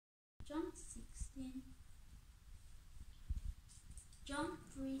16. John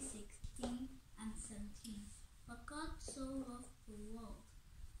 3:16 and 17. For God so loved the world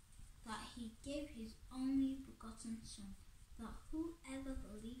that he gave his only begotten Son, that whoever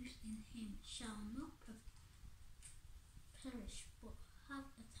believes in him shall not perish but have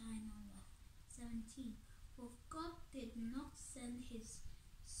eternal life. 17. For God did not send his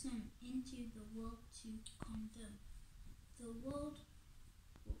Son into the world to condemn the world,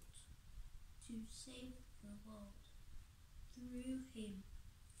 but to save the world through him.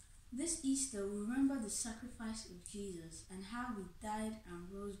 This Easter, we remember the sacrifice of Jesus and how he died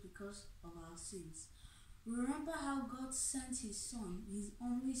and rose because of our sins. We remember how God sent his Son, his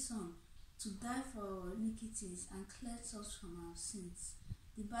only Son, to die for our iniquities and cleanse us from our sins.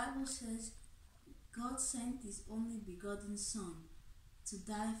 The Bible says God sent his only begotten Son to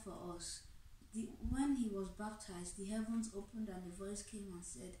die for us. When he was baptized, the heavens opened and a voice came and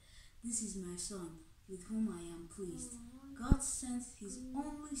said, "This is my Son, with whom I am pleased." God sent his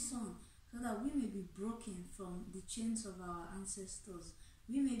only Son so that we may be broken from the chains of our ancestors.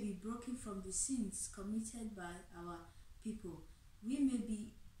 We may be broken from the sins committed by our people. We may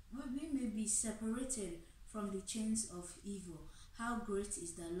be separated from the chains of evil. How great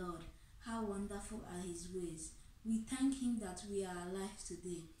is the Lord! How wonderful are his ways! We thank him that we are alive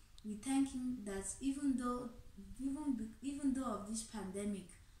today. We thank him that even though of this pandemic,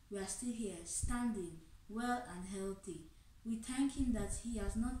 we are still here, standing well and healthy. We thank him that he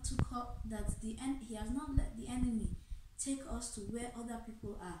has not he has not let the enemy take us to where other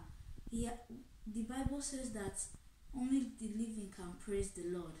people are. The Bible says that only the living can praise the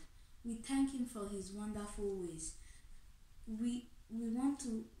Lord. We thank him for his wonderful ways.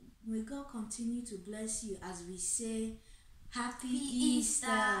 May God continue to bless you as we say Happy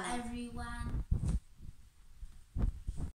Easter, everyone.